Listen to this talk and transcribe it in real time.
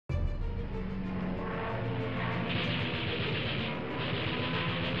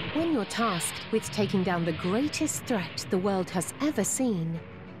when you're tasked with taking down the greatest threat the world has ever seen,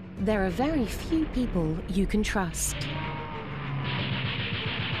 there are very few people you can trust.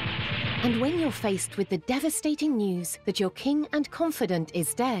 And when you're faced with the devastating news that your king and confidant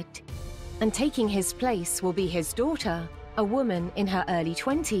is dead, and taking his place will be his daughter, a woman in her early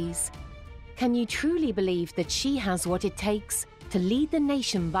 20s, can you truly believe that she has what it takes to lead the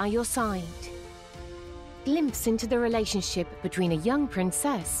nation by your side? Glimpse into the relationship between a young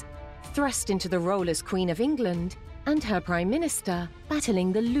princess, thrust into the role as Queen of England, and her Prime Minister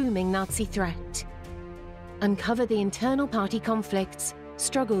battling the looming Nazi threat. Uncover the internal party conflicts,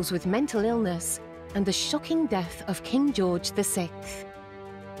 struggles with mental illness, and the shocking death of King George VI.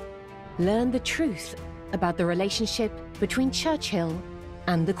 Learn the truth about the relationship between Churchill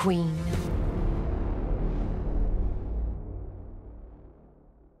and the Queen.